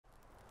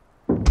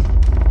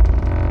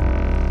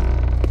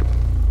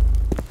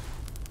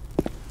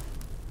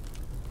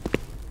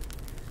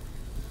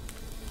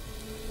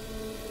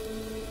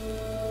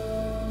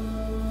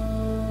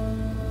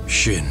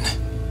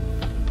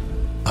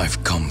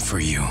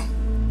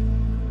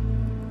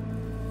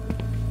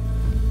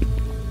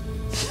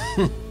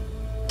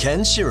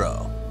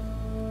Kenshiro,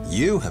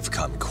 you have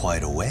come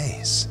quite a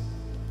ways.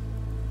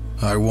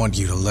 I want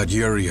you to let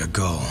Yuria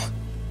go.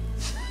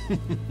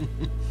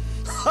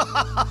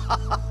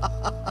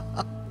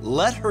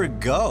 Let her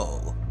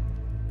go?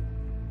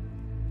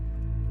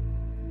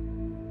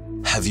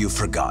 Have you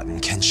forgotten,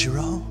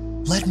 Kenshiro?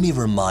 Let me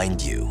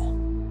remind you.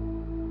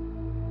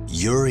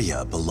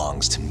 Yuria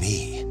belongs to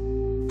me.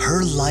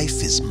 Her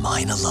life is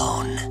mine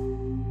alone.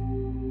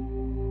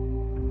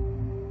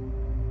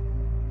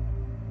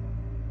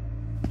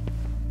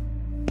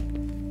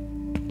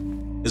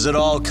 Is it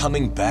all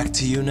coming back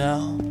to you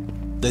now?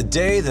 The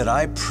day that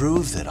I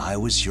proved that I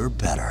was your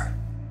better.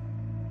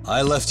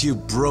 I left you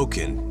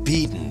broken,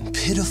 beaten,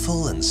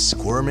 pitiful, and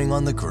squirming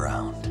on the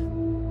ground.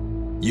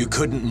 You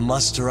couldn't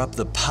muster up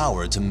the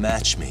power to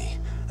match me,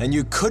 and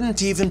you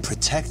couldn't even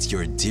protect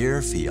your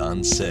dear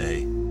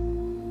fiancé.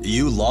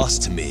 You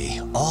lost to me,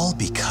 all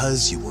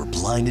because you were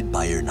blinded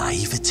by your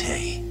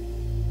naivete.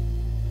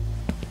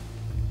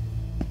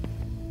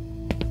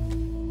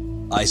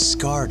 I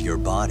scarred your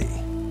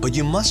body, but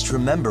you must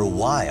remember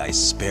why I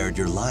spared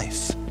your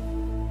life.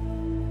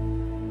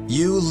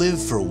 You live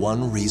for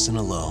one reason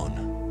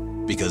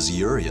alone, because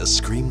Yuria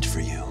screamed for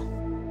you.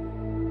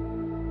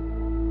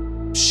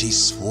 She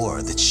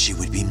swore that she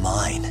would be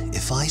mine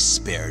if I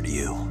spared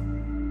you.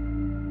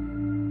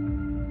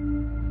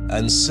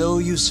 And so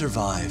you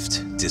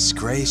survived,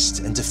 disgraced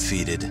and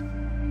defeated.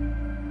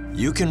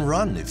 You can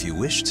run if you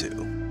wish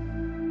to.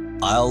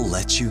 I'll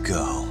let you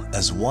go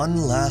as one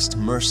last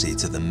mercy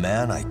to the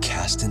man I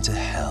cast into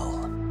hell.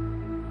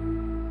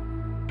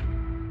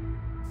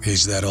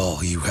 Is that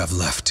all you have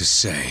left to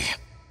say?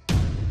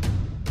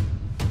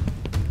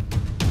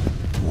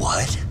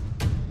 What?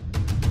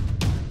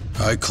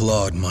 I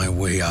clawed my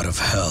way out of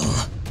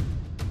hell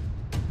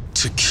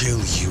to kill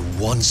you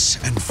once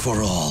and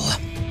for all.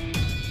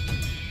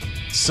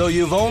 So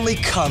you've only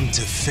come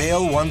to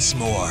fail once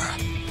more.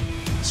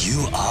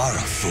 You are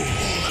a fool.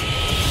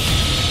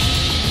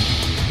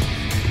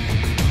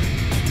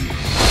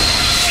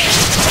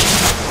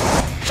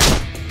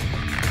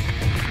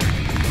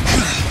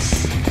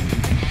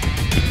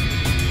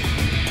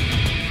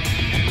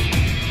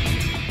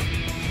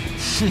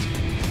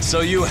 So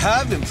you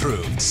have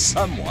improved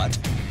somewhat.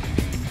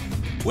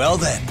 Well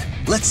then,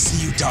 let's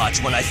see you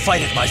dodge when I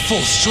fight at my full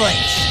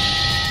strength.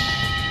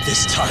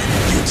 This time,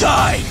 you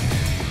die!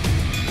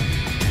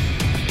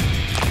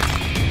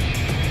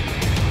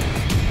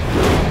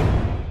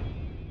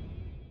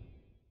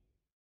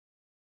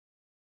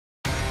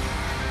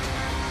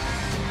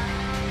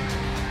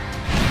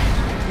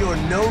 You're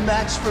no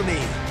match for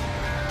me.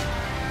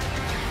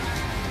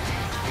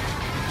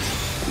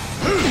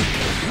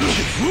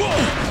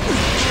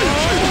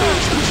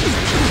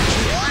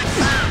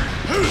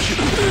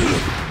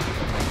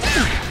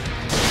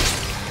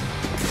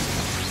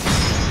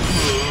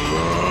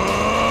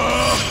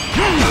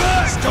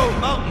 Stone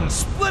Mountain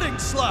splitting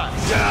slash.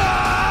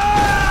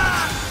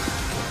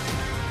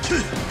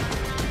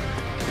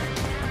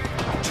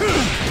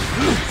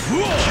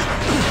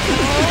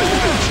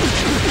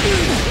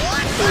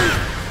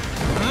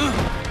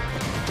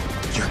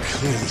 You're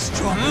clearly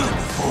stronger than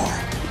before.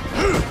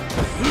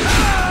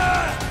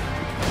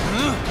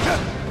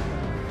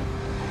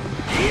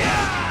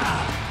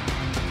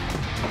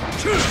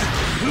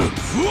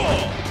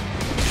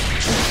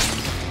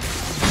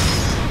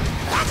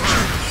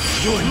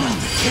 You're not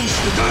the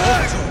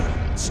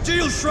Kenshiro.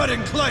 Steel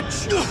shredding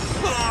clench.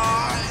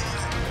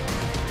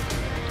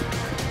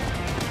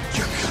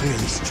 You're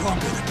clearly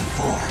stronger than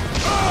before.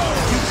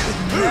 You could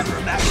never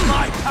match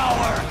my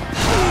power.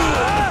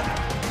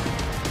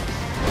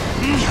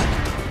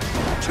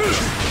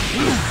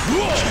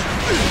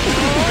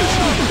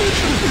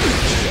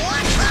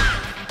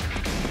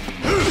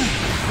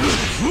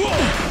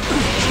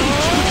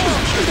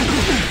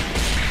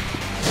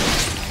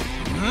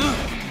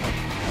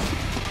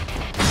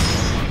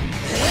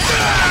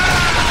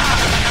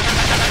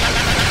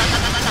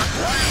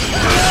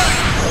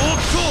 Old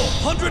Soul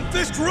 100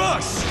 Fist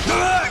Rush.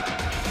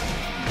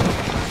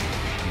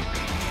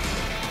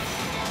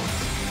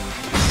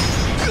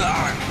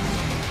 Die.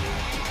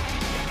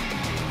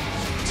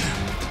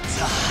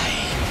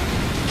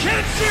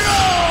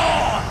 Kenshiro!